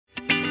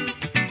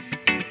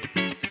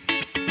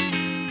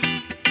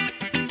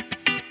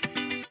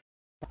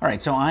All right,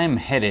 so I'm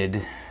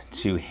headed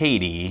to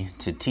Haiti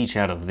to teach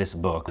out of this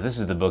book. This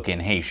is the book in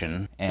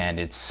Haitian, and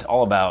it's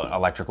all about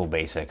electrical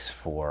basics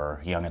for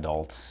young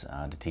adults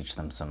to teach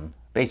them some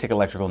basic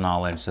electrical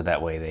knowledge so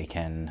that way they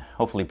can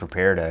hopefully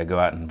prepare to go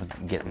out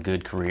and get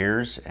good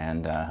careers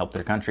and help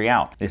their country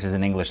out. This is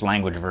an English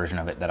language version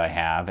of it that I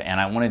have,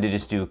 and I wanted to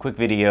just do a quick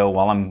video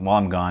while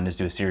I'm gone, just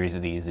do a series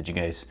of these that you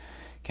guys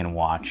can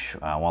watch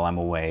while I'm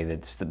away.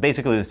 That's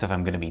basically the stuff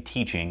I'm going to be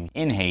teaching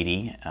in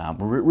Haiti.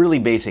 Really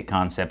basic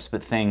concepts,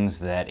 but things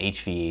that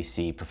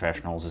HVAC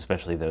professionals,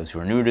 especially those who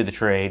are newer to the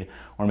trade,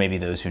 or maybe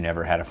those who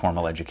never had a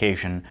formal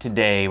education.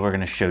 Today we're going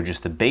to show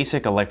just the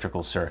basic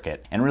electrical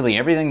circuit, and really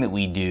everything that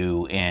we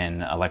do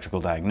in electrical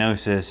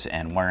diagnosis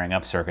and wiring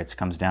up circuits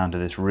comes down to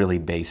this really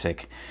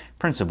basic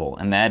principle,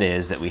 and that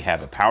is that we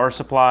have a power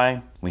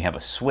supply, we have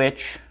a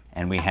switch,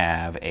 and we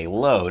have a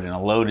load, and a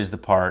load is the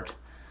part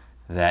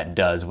that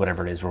does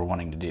whatever it is we're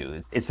wanting to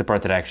do. It's the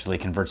part that actually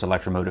converts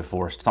electromotive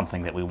force to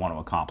something that we want to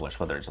accomplish,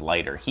 whether it's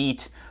light or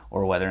heat,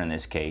 or whether in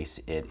this case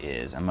it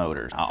is a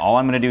motor. All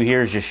I'm going to do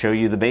here is just show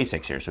you the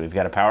basics here. So we've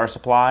got a power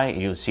supply.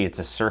 You'll see it's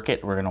a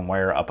circuit. We're going to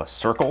wire up a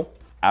circle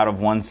out of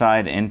one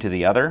side into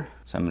the other.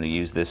 So I'm going to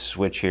use this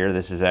switch here.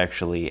 This is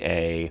actually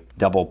a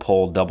double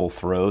pole, double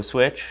throw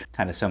switch,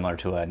 kind of similar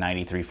to a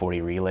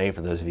 9340 relay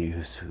for those of you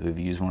who've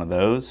used one of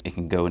those. It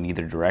can go in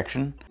either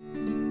direction.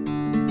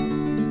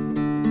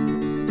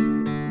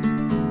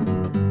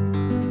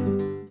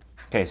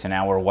 Okay, so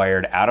now we're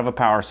wired out of a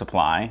power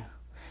supply,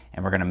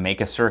 and we're going to make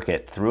a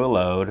circuit through a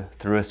load,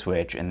 through a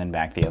switch, and then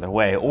back the other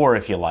way. Or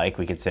if you like,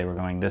 we could say we're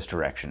going this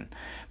direction.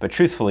 But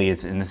truthfully,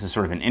 and this is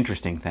sort of an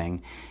interesting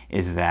thing,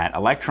 is that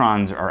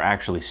electrons are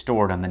actually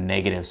stored on the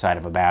negative side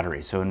of a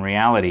battery. So in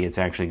reality, it's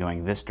actually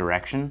going this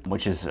direction,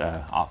 which is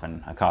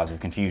often a cause of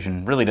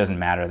confusion. Really doesn't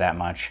matter that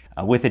much.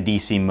 With a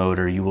DC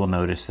motor, you will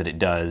notice that it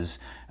does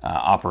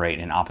operate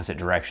in opposite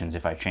directions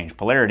if I change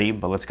polarity,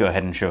 but let's go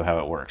ahead and show how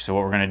it works. So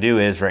what we're going to do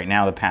is, right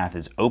now the path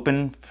is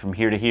open from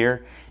here to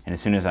here, and as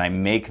soon as I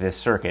make this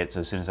circuit, so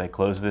as soon as I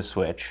close this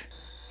switch,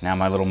 now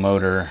my little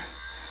motor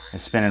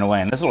is spinning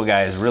away, and this little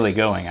guy is really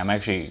going. I'm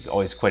actually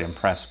always quite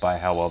impressed by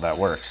how well that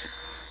works.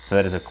 So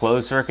that is a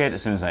closed circuit.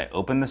 As soon as I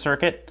open the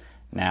circuit,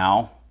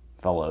 now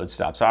the load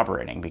stops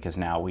operating because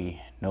now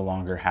we no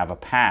longer have a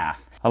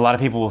path. A lot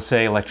of people will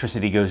say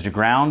electricity goes to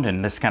ground,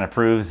 and this kind of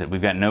proves that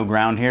we've got no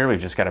ground here.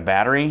 We've just got a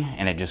battery,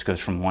 and it just goes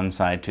from one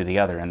side to the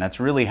other. And that's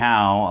really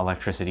how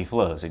electricity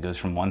flows. It goes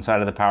from one side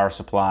of the power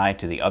supply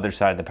to the other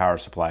side of the power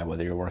supply,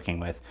 whether you're working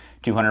with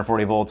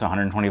 240 volts,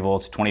 120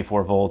 volts,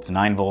 24 volts,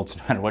 9 volts,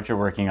 no matter what you're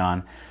working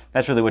on.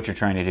 That's really what you're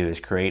trying to do, is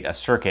create a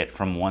circuit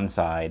from one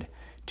side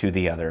to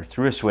the other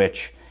through a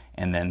switch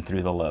and then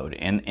through the load.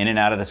 In and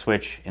out of the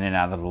switch, in and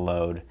out of the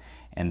load,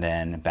 and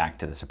then back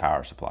to this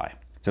power supply.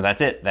 So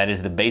that's it. That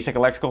is the basic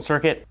electrical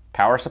circuit.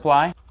 Power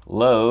supply,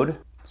 load,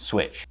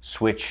 switch.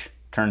 Switch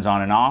turns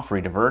on and off,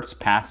 rediverts,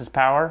 passes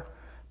power.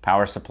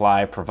 Power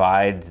supply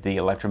provides the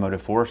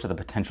electromotive force or the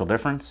potential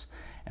difference.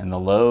 And the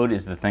load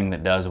is the thing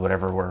that does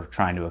whatever we're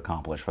trying to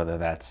accomplish, whether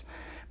that's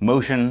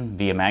motion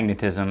via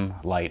magnetism,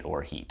 light,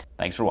 or heat.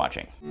 Thanks for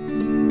watching.